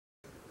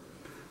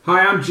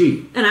Hi, I'm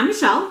G. And I'm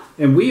Michelle.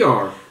 And we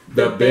are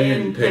the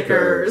Bin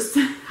Pickers.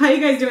 How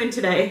you guys doing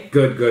today?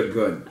 Good, good,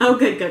 good. Oh,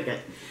 good, good, good.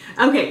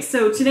 Okay,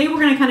 so today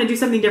we're going to kind of do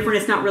something different.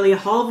 It's not really a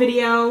haul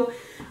video.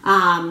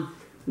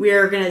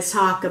 We're going to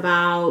talk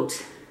about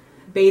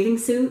bathing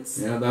suits.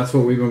 Yeah, that's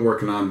what we've been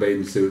working on,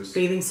 bathing suits.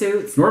 Bathing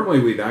suits. Normally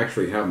we'd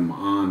actually have them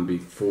on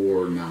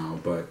before now,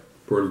 but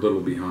we're a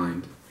little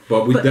behind.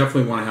 But we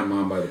definitely want to have them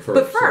on by the first.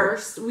 But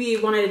first, we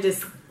wanted to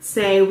just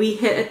say we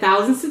hit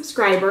 1,000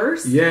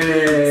 subscribers.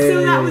 Yay!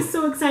 So that was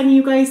so exciting,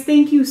 you guys.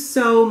 Thank you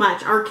so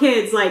much. Our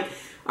kids, like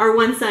our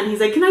one son, he's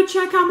like, can I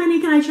check how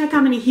many? Can I check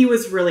how many? He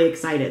was really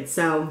excited.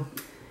 So,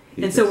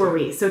 and so were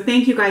we. So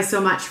thank you guys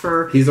so much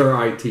for... He's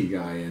our IT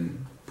guy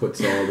and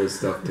puts all this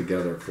stuff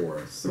together for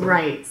us. So.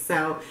 Right.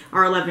 So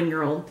our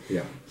 11-year-old,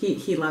 yeah,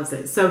 he loves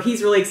it. So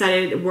he's really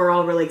excited. We're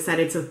all really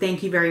excited. So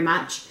thank you very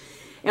much.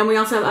 And we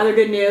also have other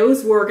good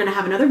news. We're going to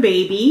have another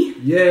baby.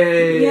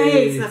 Yay!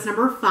 Yay! So that's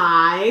number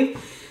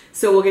 5.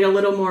 So we'll get a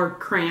little more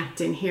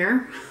cramped in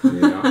here.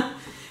 Yeah.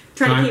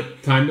 Time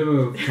to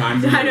move.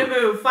 Time to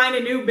move. Find a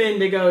new bin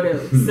to go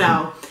to.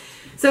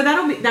 So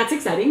that's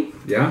exciting.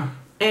 Yeah.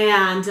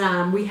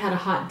 And we had a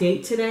hot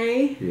date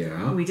today.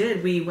 Yeah. We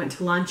did. We went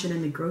to lunch and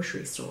in the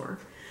grocery store.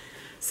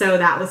 So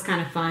that was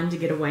kind of fun to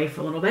get away for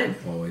a little bit.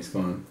 Always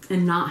fun.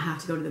 And not have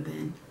to go to the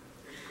bin.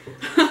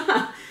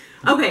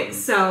 Okay,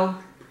 so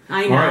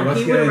I know right,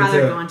 he would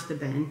rather go onto the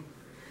bin.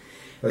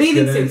 Let's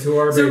bathing get suits. Into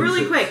our so bathing really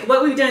suits. quick,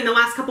 what we've done in the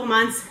last couple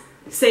months,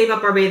 save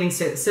up our bathing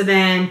suits. So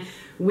then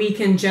we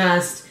can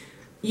just,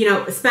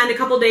 spend a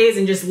couple days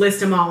and just list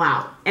them all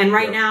out. And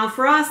right now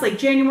for us, like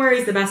January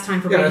is the best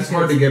time for bathing suits. Yeah,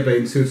 it's hard to get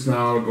bathing suits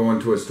now, go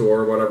into a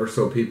store or whatever,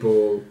 so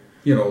people,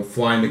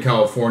 flying to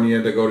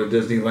California to go to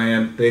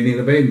Disneyland, they need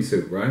a bathing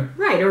suit, right?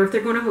 Right, or if they're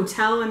going to a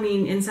hotel,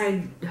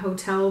 inside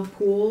hotel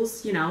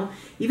pools,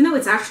 even though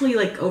it's actually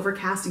like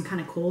overcast and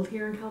kind of cold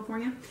here in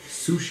California.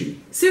 Sushi,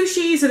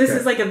 so this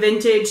is like a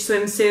vintage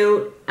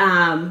swimsuit.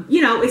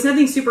 It's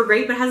nothing super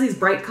great, but it has these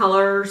bright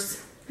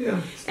colors. Yeah.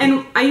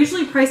 And I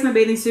usually price my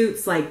bathing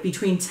suits like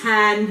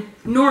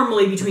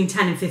normally between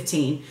 10 and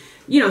 15.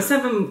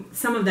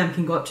 Some of them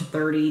can go up to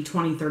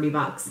 30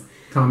 bucks.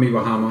 Tommy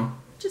Bahama.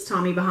 Just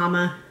Tommy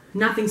Bahama.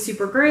 Nothing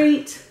super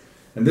great.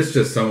 And this is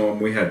just some of them.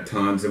 We had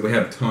tons, and we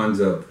have tons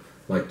of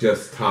like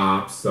just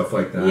tops, stuff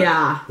like that.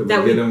 Yeah.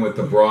 That we get them with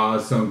the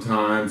bras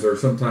sometimes, or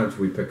sometimes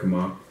we pick them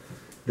up.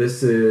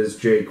 This is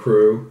J.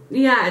 Crew.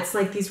 Yeah, it's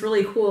like these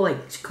really cool,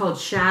 like called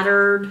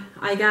Shattered,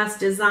 I guess,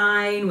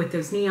 design with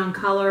those neon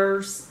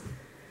colors.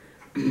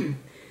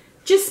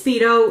 Just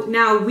Speedo.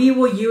 Now, we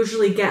will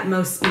usually get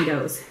most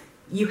Speedos.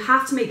 You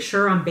have to make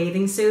sure on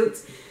bathing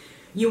suits,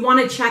 you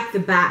want to check the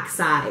back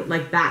side,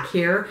 like back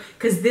here,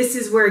 because this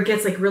is where it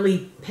gets like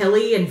really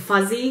pilly and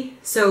fuzzy.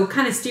 So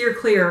kind of steer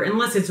clear,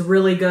 unless it's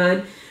really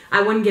good.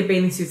 I wouldn't get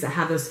bathing suits that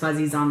have those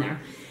fuzzies on there.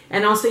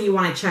 And also you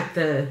want to check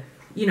the,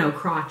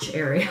 crotch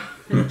area,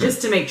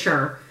 just to make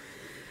sure.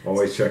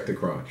 Always check the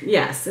crotch.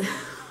 Yes.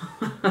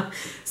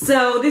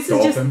 So this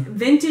is just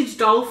vintage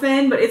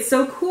dolphin, but it's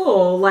so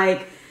cool.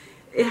 Like,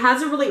 it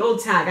has a really old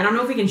tag. I don't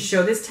know if we can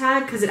show this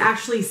tag because it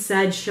actually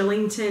said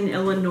Shillington,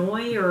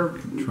 Illinois or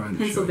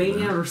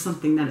Pennsylvania or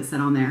something that it said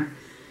on there.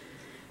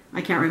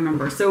 I can't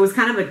remember. So it was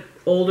kind of an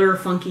older,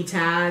 funky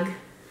tag.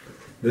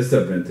 This is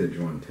a vintage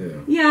one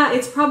too. Yeah,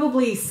 it's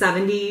probably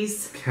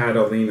 70s.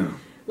 Catalina.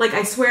 Like,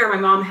 I swear my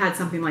mom had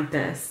something like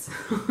this.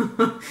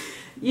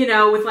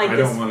 With like I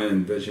don't want to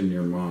envision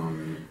your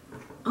mom.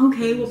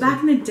 Okay, well, back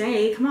in the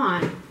day, come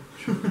on.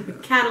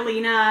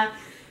 Catalina,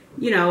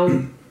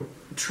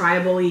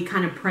 tribal-y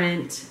kind of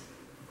print.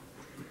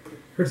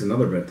 Here's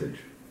another vintage.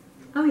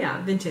 Oh,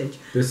 yeah, vintage.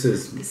 This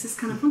is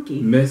kind of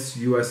funky. Miss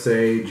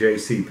USA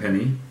J.C.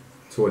 Penney.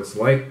 So it's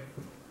like...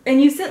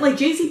 And you said, like,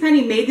 J.C.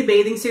 Penney made the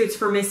bathing suits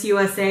for Miss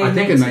USA. I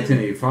think in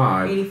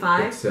 1985.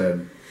 85? It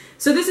said...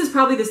 So this is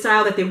probably the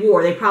style that they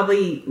wore. They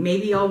probably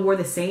maybe all wore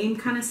the same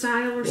kind of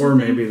style or something. Or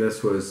maybe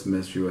this was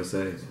Miss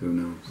USA. Who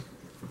knows?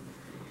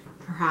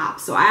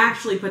 Perhaps. So I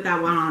actually put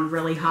that one on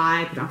really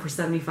high. I put it on for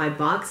 75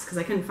 bucks because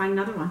I couldn't find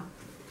another one.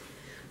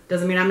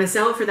 Doesn't mean I'm going to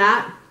sell it for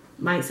that.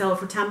 Might sell it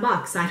for 10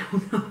 bucks. I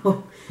don't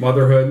know.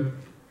 Motherhood.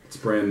 It's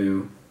brand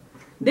new.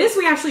 This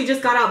we actually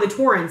just got out the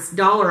Torrance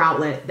dollar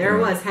outlet. There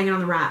it was hanging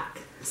on the rack.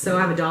 So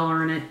I have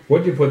 $1 in it.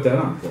 What'd you put that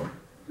on for?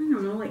 I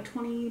don't know, like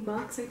 20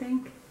 bucks, I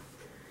think.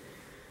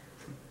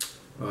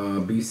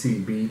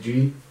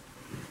 BCBG.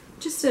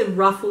 Just a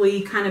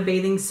roughly kind of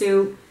bathing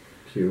suit.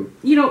 Cute.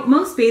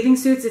 Most bathing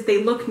suits, if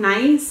they look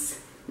nice,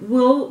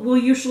 we'll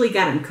usually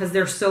get them because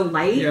they're so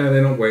light. Yeah,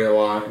 they don't weigh a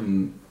lot,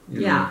 and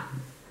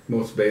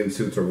most bathing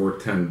suits are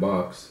worth 10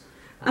 bucks.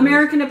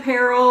 American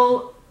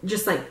Apparel,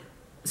 just like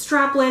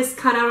strapless,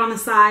 cut out on the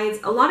sides.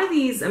 A lot of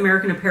these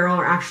American Apparel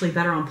are actually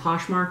better on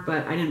Poshmark,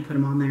 but I didn't put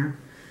them on there.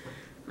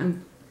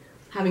 I'm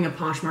having a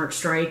Poshmark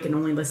strike and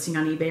only listing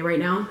on eBay right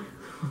now.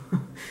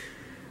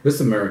 This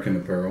American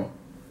Apparel.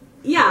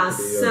 Yeah,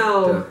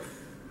 so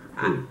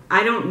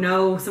I don't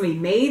know. Somebody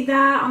made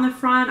that on the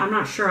front. I'm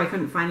not sure. I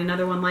couldn't find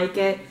another one like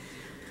it.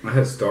 I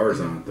had stars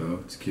on it, though.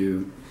 It's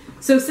cute.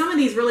 So some of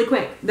these really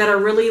quick that are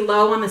really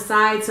low on the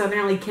side. So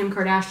evidently Kim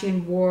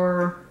Kardashian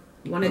wore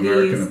one of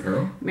American these.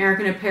 Apparel?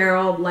 American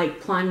Apparel, like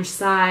plunge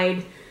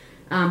side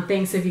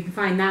thing. So if you can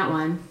find that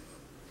one.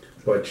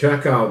 But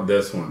check out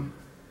this one.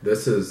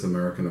 This is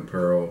American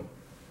Apparel,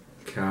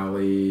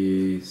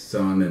 Cali,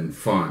 Sun, and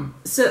Fun.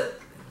 So,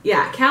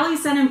 yeah, Cali,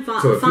 Sun, and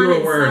Fun. So if Fun you were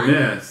and wearing Sun.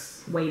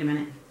 this... Wait a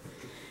minute.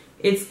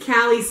 It's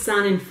Cali,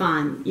 Sun, and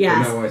Fun.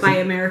 Yes, by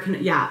American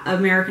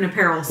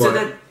Apparel. So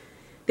that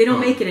they don't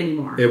make it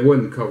anymore. It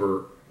wouldn't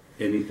cover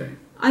anything.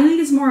 I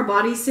think it's more a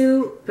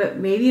bodysuit, but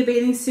maybe a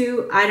bathing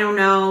suit. I don't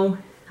know.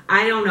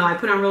 I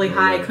put on really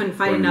high. I couldn't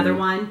find another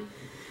one.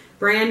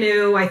 Brand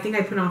new. I think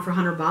I put on for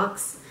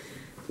 $100.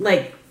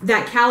 Like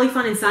that Cali,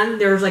 Fun, and Sun,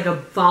 there's like a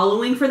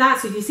following for that.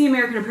 So if you see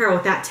American Apparel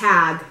with that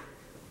tag,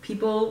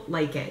 people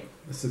like it.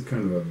 This is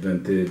kind of a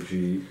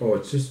vintagey. Oh,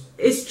 it's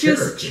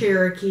just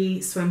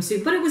Cherokee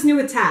swimsuit, but it was new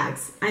with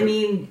tags. I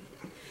mean,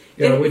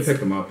 yeah, we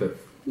picked them up.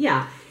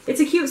 Yeah, it's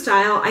a cute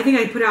style. I think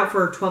I put out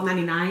for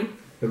 $12.99.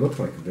 It looks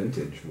like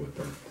vintage with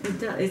them. It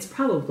does. It's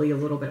probably a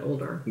little bit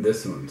older.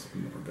 This one's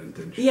more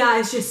vintage. Yeah,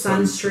 it's just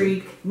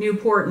Sunstreak,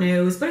 Newport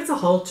News, but it's a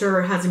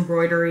halter. It has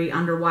embroidery,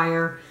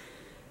 underwire.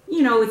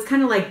 You know, it's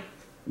kind of like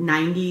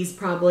 90s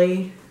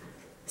probably.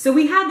 So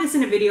we had this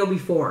in a video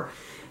before.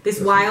 This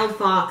Wild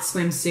Fox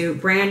swimsuit,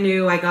 brand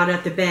new. I got it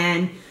at the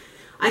bin.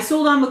 I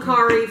sold on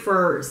Macari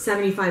for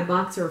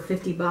 $75 or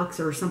 $50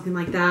 or something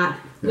like that.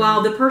 Yeah.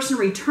 Well, the person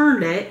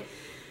returned it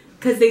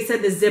because they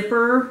said the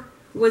zipper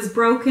was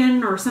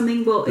broken or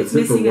something. Well, it's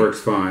missing. The zipper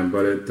works fine,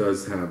 but it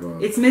does have a...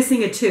 It's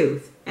missing a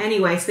tooth.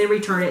 Anyway, so they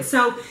returned it.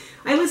 So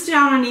I listed it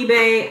out on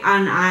eBay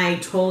and I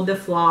told the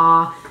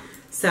flaw.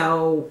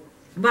 So,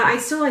 but I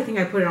think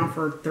I put it on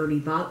for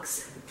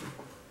 $30.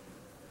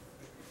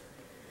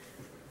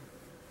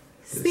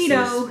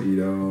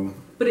 Speedo.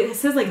 But it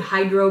says like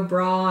hydro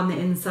bra on the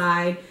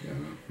inside.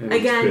 Yeah.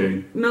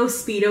 Again,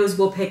 most Speedos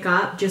will pick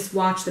up. Just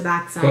watch the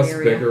backside area.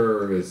 Plus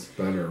bigger is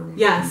better.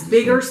 Yes,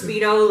 bigger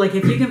Speedo. Like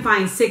if you can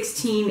find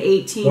 16,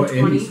 18, 20.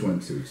 Any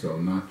swimsuit, so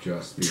not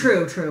just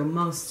Speedo. True.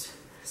 Most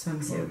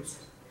swimsuits.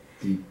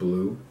 Deep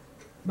blue.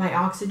 By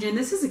Oxygen.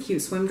 This is a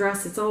cute swim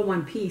dress. It's all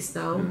one piece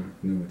though. Yeah,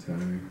 new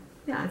Italian.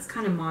 Yeah, it's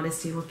kind of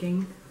modesty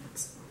looking.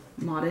 It's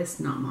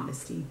modest, not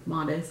modesty.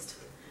 Modest.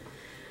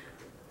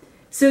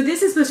 So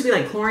this is supposed to be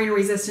like chlorine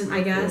resistant,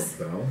 I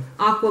guess.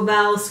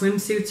 Aquabelle,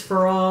 swimsuits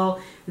for all,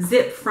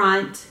 zip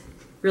front.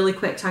 Really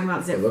quick, talking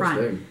about zip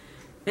front. Big.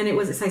 And it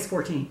was at size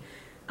 14.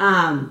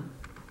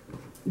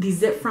 These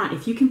zip front,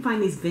 if you can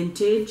find these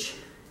vintage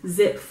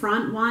zip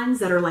front ones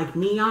that are like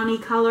neon-y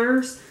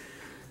colors,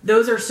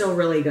 those are still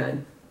really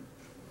good.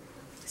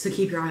 So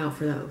keep your eye out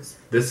for those.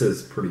 This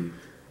is pretty...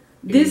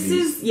 This 80s.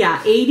 Is,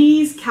 yeah,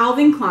 80s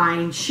Calvin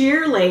Klein,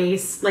 sheer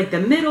lace, like the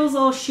middle's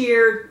all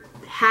sheer.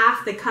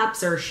 Half the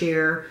cups are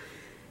sheer.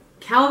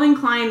 Calvin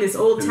Klein, this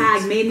old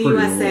tag, made in the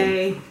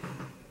USA. Old.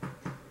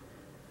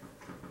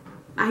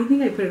 I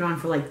think I put it on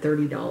for like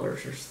 $30 or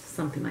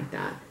something like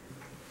that.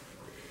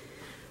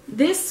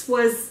 This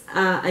was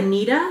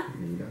Anita.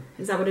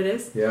 Is that what it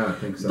is? Yeah, I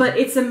think so. But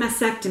it's a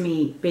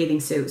mastectomy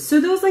bathing suit.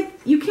 So those, like,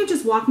 you can't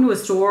just walk into a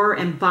store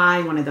and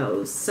buy one of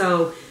those.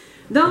 So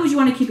those you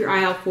want to keep your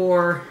eye out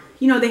for.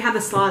 You know, they have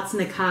the slots in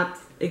the cup,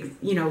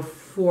 you know,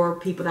 for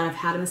people that have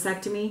had a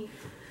mastectomy.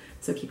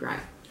 So keep your eye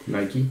out.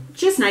 Nike?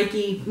 Just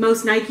Nike.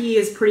 Most Nike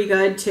is pretty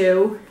good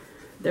too.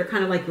 They're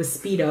kind of like with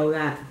Speedo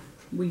that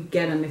we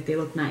get them if they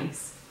look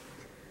nice.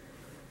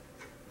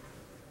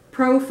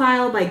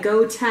 Profile by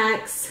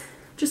Gotex.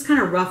 Just kind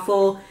of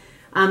ruffle.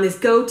 This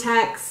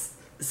Gotex,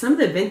 some of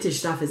the vintage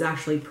stuff is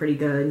actually pretty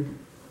good.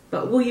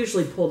 But we'll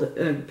usually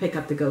pick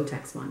up the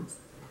Gotex ones.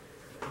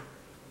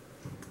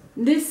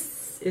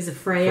 This is a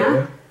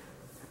Freya.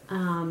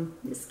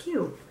 It's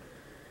cute.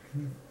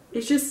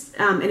 It's just,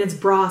 and it's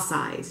bra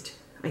sized.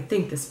 I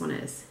think this one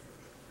is.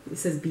 It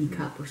says B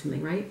cup or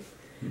something, right?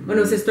 Mm-hmm. Oh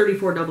no, it says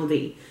 34 double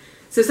D.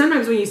 So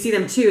sometimes when you see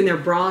them too and they're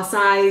bra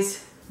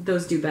sized,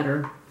 those do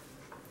better.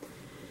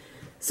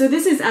 So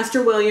this is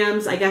Esther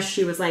Williams. I guess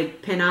she was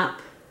like pin up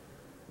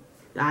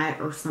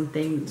or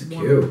something. It's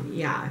cute.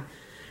 Yeah.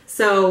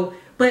 So,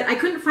 but I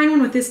couldn't find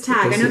one with this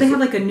tag. I know they have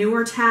like a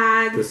newer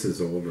tag. This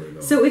is older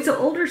though. So it's an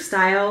older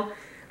style.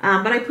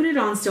 But I put it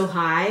on still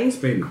high.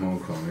 It's made in Hong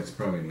Kong. It's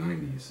probably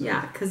 90s. So.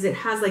 Yeah, because it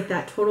has like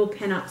that total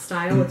pin-up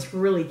style. It's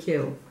really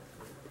cute.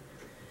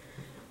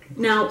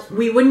 Now,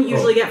 we wouldn't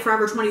usually get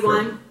Forever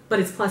 21, but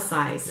it's plus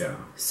size. Yeah.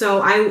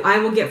 So I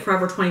will get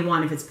Forever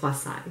 21 if it's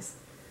plus size.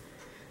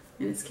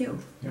 And it's cute.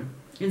 Yeah.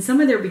 And some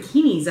of their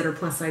bikinis that are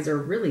plus size are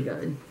really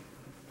good.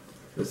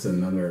 This is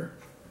another...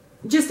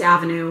 Just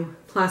Avenue,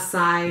 plus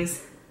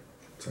size.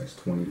 Size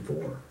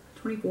 24.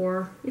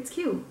 24. It's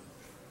cute.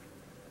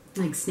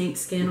 Like snake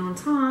skin on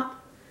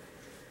top.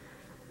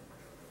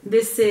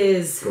 This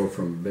is... Go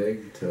from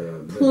big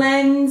to... Big.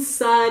 Plen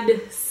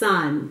Sud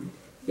Sun.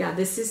 Yeah,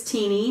 this is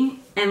teeny.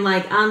 And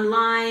like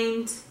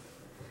unlined.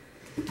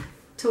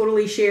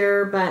 Totally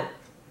sheer, but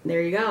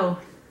there you go.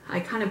 I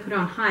kind of put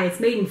on high. It's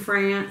made in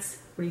France.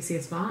 Where do you see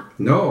a spot?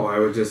 No, I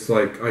was just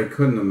like, I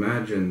couldn't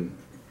imagine...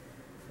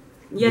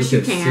 Yes,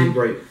 you can.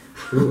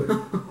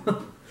 Truly.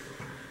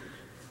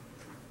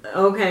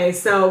 Okay,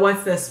 so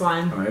what's this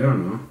one? I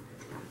don't know.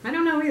 I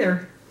don't know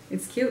either.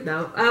 It's cute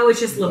though. Oh, it's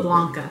just La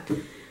Blanca.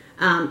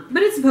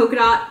 But it's a polka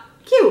dot.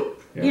 Cute.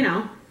 Yeah. You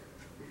know.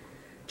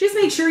 Just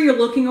make sure you're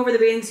looking over the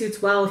bathing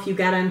suits well if you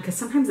get them, because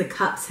sometimes the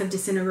cups have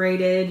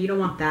disintegrated. You don't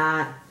want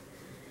that.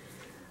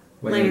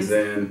 Lands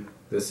End.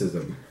 This is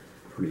a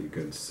pretty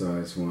good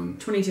size one.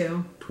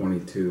 22.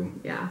 22.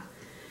 Yeah.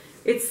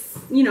 It's,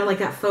 you know, like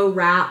that faux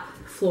wrap,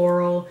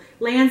 floral.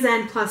 Land's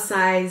End plus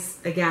size,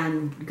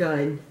 again,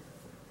 good.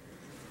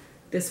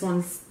 This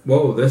one's...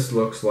 Whoa, this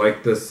looks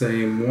like the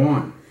same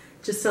one.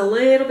 Just a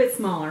little bit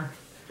smaller.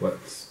 But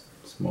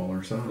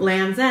smaller size.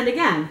 Land's End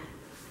again.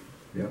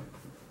 Yep.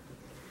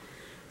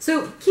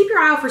 So keep your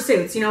eye out for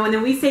suits, you know, and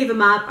then we save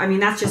them up. I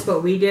mean, that's just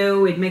what we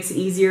do. It makes it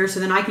easier.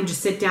 So then I can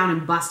just sit down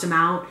and bust them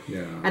out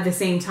at the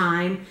same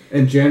time.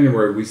 In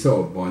January, we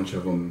sell a bunch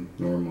of them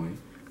normally.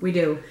 We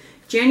do.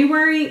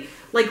 January,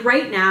 like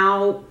right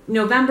now,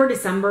 November,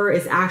 December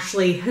is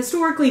actually,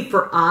 historically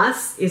for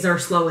us, is our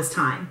slowest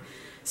time.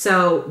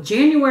 So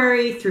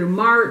January through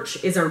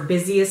March is our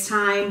busiest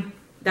time.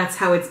 That's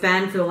how it's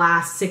been for the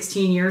last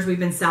 16 years we've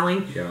been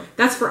selling. Yeah.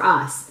 That's for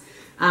us.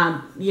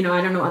 You know,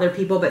 I don't know other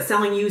people, but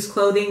selling used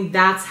clothing,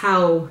 that's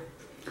how,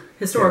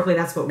 historically,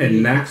 that's what we do.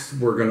 And next,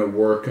 we're going to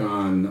work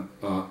on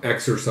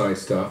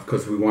exercise stuff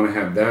because we want to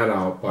have that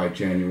out by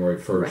January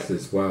 1st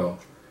as well.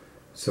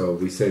 So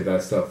we save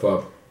that stuff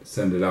up,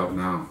 send it out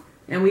now.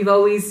 And we've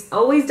always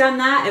done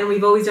that, and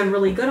we've always done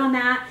really good on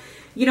that.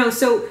 You know,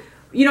 so,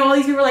 you know, all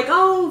these people are like,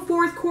 oh,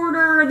 fourth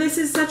quarter, this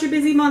is such a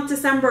busy month,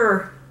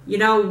 December. You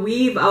know,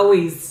 we've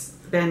always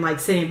been like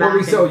sitting back. Well,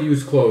 we sell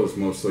used clothes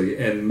mostly,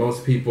 and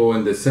most people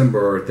in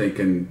December are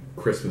thinking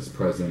Christmas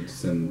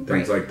presents and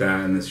things like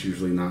that, and it's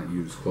usually not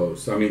used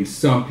clothes. I mean,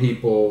 some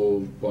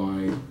people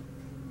buy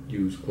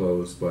used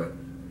clothes, but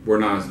we're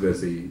not as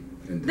busy.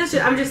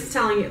 I'm just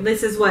telling you,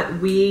 this is what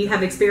we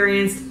have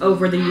experienced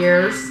over the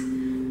years.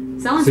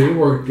 Selling. See,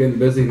 we're getting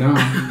busy now.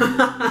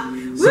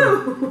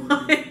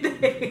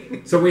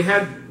 So we've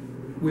had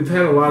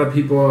a lot of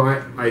people.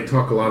 I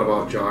talk a lot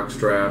about jock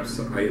straps.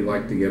 I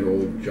like to get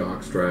old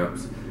jock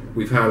straps.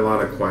 We've had a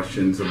lot of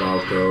questions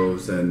about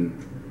those, and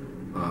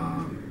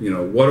you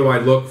know, what do I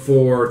look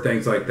for,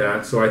 things like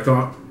that. So I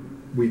thought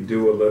we'd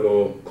do a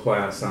little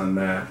class on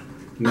that.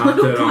 Not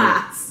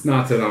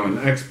that I'm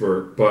an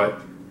expert, but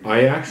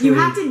I actually... You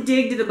have to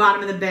dig to the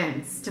bottom of the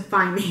bins to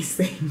find these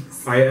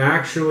things. I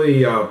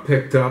actually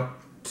picked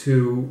up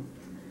 2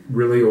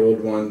 really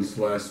old ones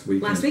last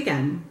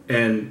weekend.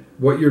 And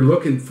what you're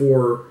looking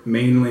for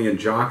mainly in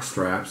jock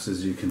straps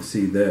is, you can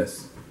see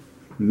this.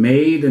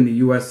 Made in the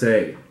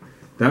USA.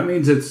 That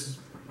means it's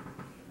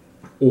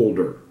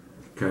older.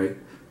 Okay?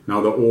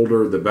 Now the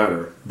older the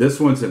better. This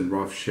one's in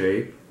rough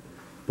shape.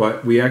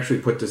 But we actually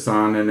put this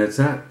on and it's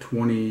at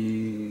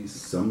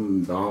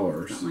 $20-some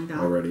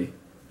already.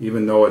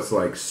 Even though it's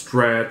like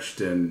stretched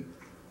and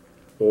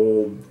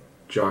old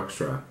jock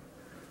strap.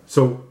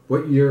 So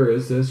what year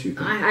is this, you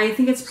think? I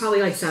think it's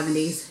probably like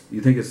 70s.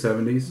 You think it's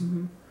 70s?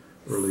 Mm-hmm.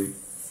 Early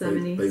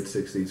 70s. Late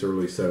 60s,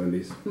 early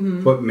 70s.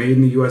 Mm-hmm. But made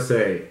in the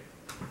USA.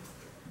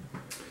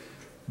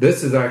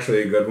 This is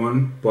actually a good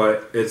one,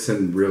 but it's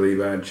in really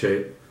bad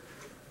shape.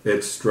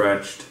 It's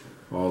stretched,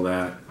 all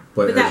that.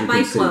 But that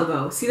bike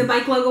logo. See the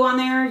bike logo on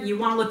there? You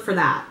want to look for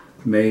that.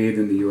 Made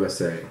in the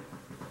USA.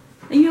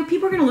 And you know,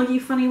 people are going to look at you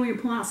funny when you're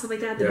pulling out stuff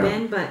like that at the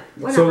bin, but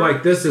whatever. So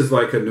like this is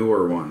like a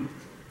newer one.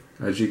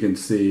 As you can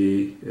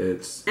see,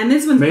 it's and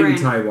this one's made in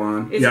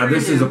Taiwan. Yeah,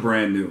 this is a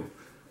brand new.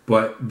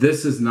 But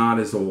this is not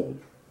as old.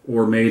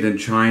 Or made in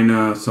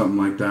China, something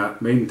like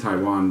that. Made in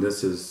Taiwan,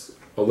 this is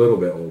a little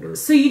bit older.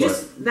 So you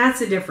that's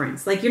the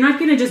difference. Like, you're not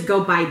going to just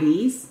go buy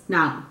these.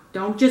 No.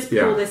 Don't just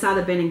pull this out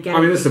of the bin and get it.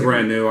 I mean, this is a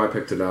brand new. I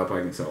picked it up. I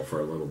can sell for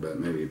a little bit,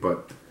 maybe.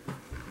 But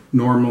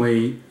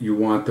normally, you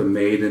want the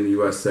made in the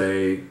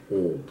USA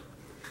old.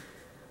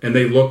 And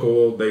they look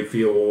old. They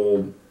feel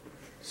old.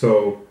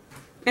 So...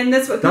 And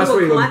that's what people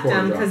collect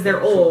them, because they're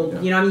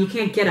old. You know, I mean, you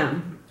can't get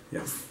them.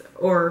 Yeah.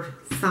 Or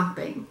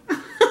something.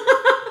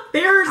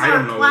 There's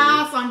our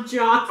class on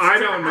Jock. I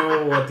don't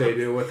know what they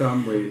do with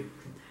them.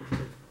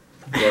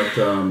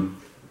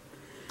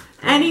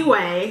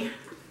 Anyway,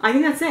 I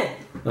think that's it.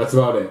 That's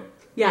about it.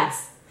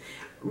 Yes.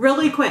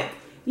 Really quick.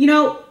 You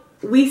know,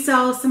 we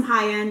sell some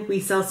high-end. We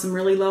sell some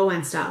really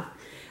low-end stuff.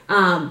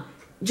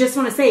 Just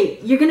want to say,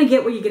 you're going to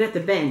get what you get at the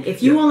bin.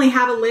 If you only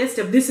have a list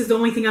of this is the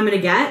only thing I'm going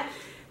to get,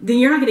 then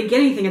you're not going to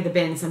get anything at the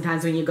bin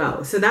sometimes when you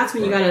go. So that's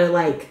when you got to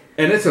like...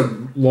 And it's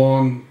a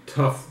long,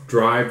 tough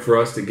drive for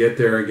us to get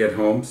there and get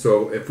home.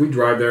 So if we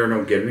drive there and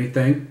don't get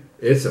anything,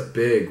 it's a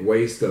big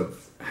waste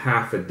of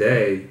half a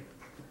day.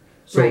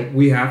 So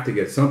we have to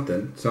get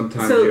something.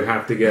 Sometimes you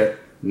have to get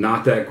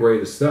not that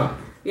great of stuff.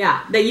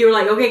 Yeah, that you were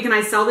like, okay, can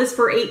I sell this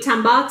for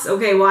 $8-10?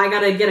 Okay, well, I got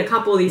to get a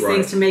couple of these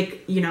things to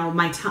make, you know,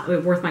 my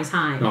time worth my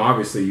time. Now,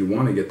 obviously, you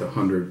want to get the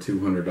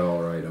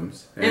 $100-$200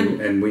 items,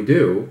 and we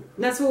do.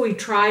 That's what we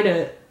try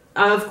to.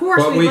 Of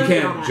course, but we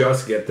can't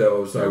just get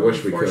those. I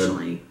wish we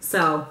could.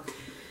 So,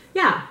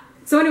 yeah.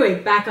 So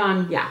anyway, back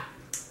on. Yeah,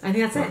 I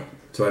think that's it.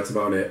 So that's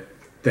about it.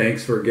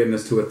 thanks for getting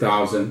us to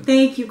 1,000.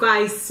 Thank you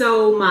guys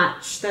so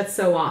much. That's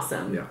so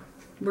awesome. Yeah.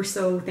 We're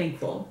so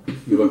thankful.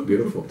 You look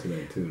beautiful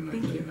today, too.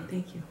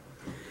 Thank you.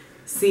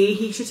 See,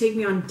 he should take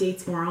me on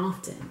dates more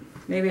often.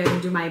 Maybe I can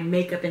do my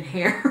makeup and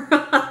hair.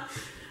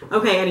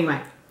 Okay,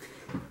 anyway.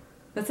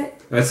 That's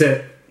it. That's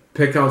it.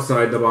 Pick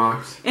outside the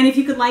box. And if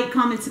you could like,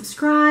 comment,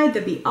 subscribe,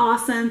 that'd be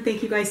awesome.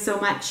 Thank you guys so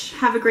much.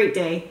 Have a great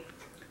day.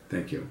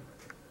 Thank you.